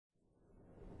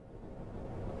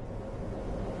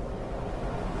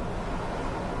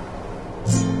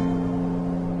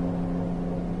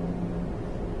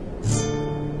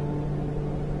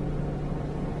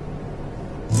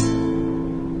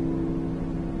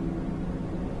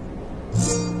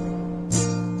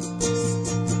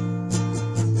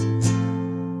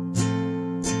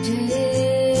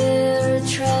Dear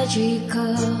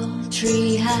tragical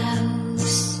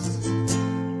treehouse,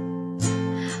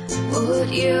 would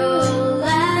you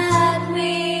let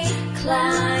me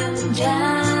climb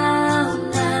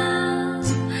down now?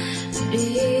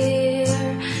 Dear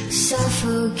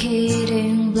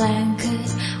suffocating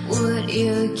blanket, would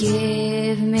you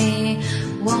give me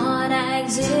one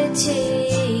exit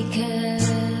ticket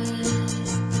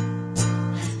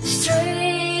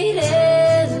straight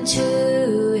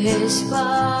into his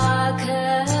pocket?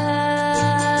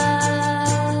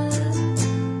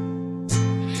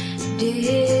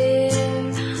 Dear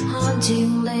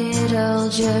haunting little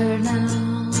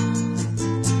journal,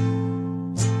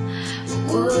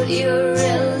 would you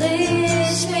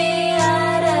release me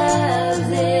out of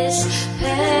these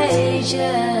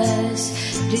pages?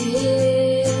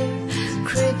 Dear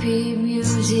creepy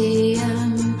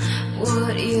museum,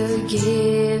 would you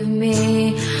give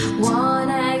me one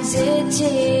exit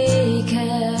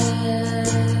ticket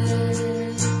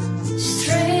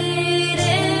straight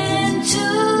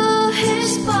into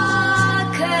his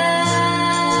pocket?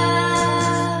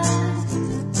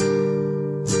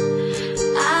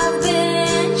 I've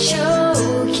been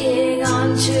choking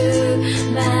on too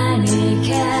many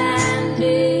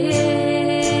candies.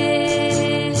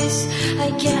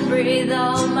 I can't breathe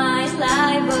all my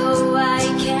life, oh I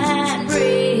can't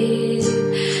breathe.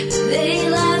 They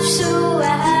laugh so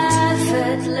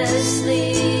effortlessly.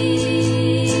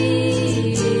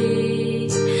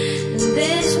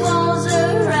 These walls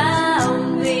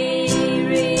around me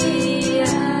reappear.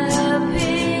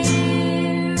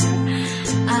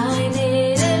 I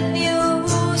need a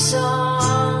new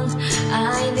song,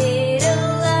 I need a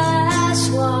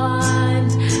last one.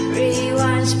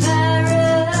 Rewind's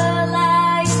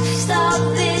paralyzed, stop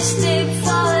this thing.